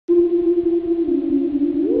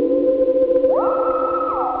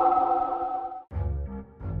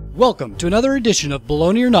Welcome to another edition of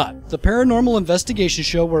Bologna or Not, the paranormal investigation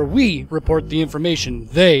show where we report the information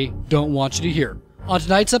they don't want you to hear. On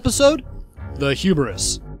tonight's episode, the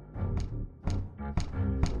Hubris.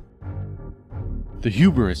 The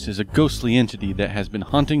Hubris is a ghostly entity that has been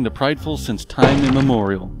haunting the prideful since time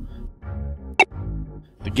immemorial.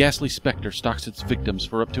 The ghastly specter stalks its victims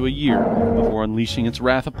for up to a year before unleashing its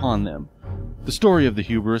wrath upon them. The story of the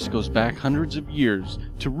Hubris goes back hundreds of years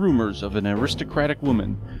to rumors of an aristocratic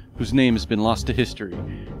woman whose name has been lost to history.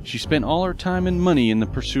 She spent all her time and money in the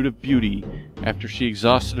pursuit of beauty. After she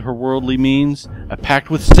exhausted her worldly means, a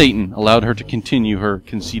pact with Satan allowed her to continue her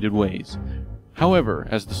conceited ways. However,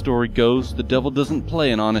 as the story goes, the devil doesn't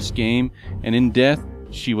play an honest game, and in death,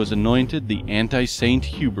 she was anointed the anti-saint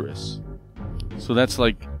Hubris. So that's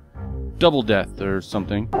like double death or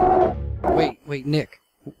something. Wait, Nick.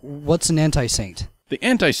 What's an anti-saint? The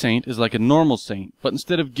anti-saint is like a normal saint, but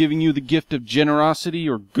instead of giving you the gift of generosity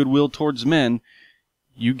or goodwill towards men,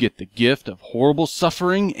 you get the gift of horrible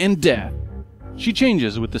suffering and death. She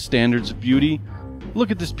changes with the standards of beauty.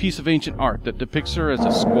 Look at this piece of ancient art that depicts her as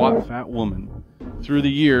a squat, fat woman. Through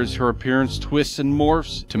the years, her appearance twists and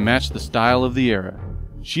morphs to match the style of the era.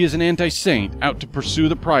 She is an anti-saint out to pursue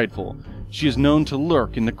the prideful. She is known to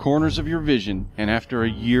lurk in the corners of your vision, and after a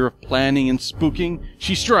year of planning and spooking,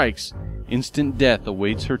 she strikes. Instant death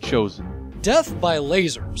awaits her chosen. Death by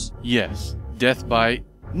lasers. Yes, death by...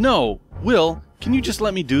 No! Will, can you just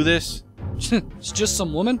let me do this? It's just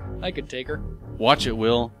some woman. I could take her. Watch it,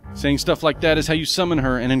 Will. Saying stuff like that is how you summon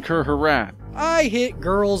her and incur her wrath. I hit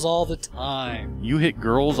girls all the time. You hit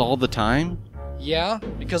girls all the time? Yeah,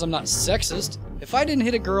 because I'm not sexist. If I didn't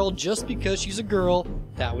hit a girl just because she's a girl,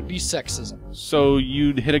 that would be sexism. So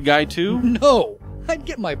you'd hit a guy too? No! I'd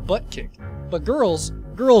get my butt kicked. But girls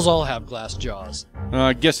all have glass jaws.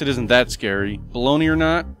 I guess it isn't that scary. Bologna or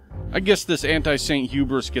not? I guess this anti-saint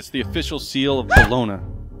Hubris gets the official seal of Bologna.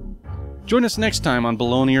 Join us next time on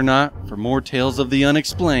Bologna or Not for more tales of the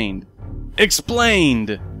unexplained.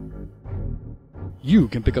 Explained! You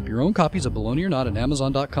can pick up your own copies of Bologna or Not at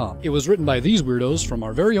Amazon.com. It was written by these weirdos from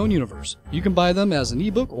our very own universe. You can buy them as an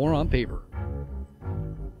ebook or on paper.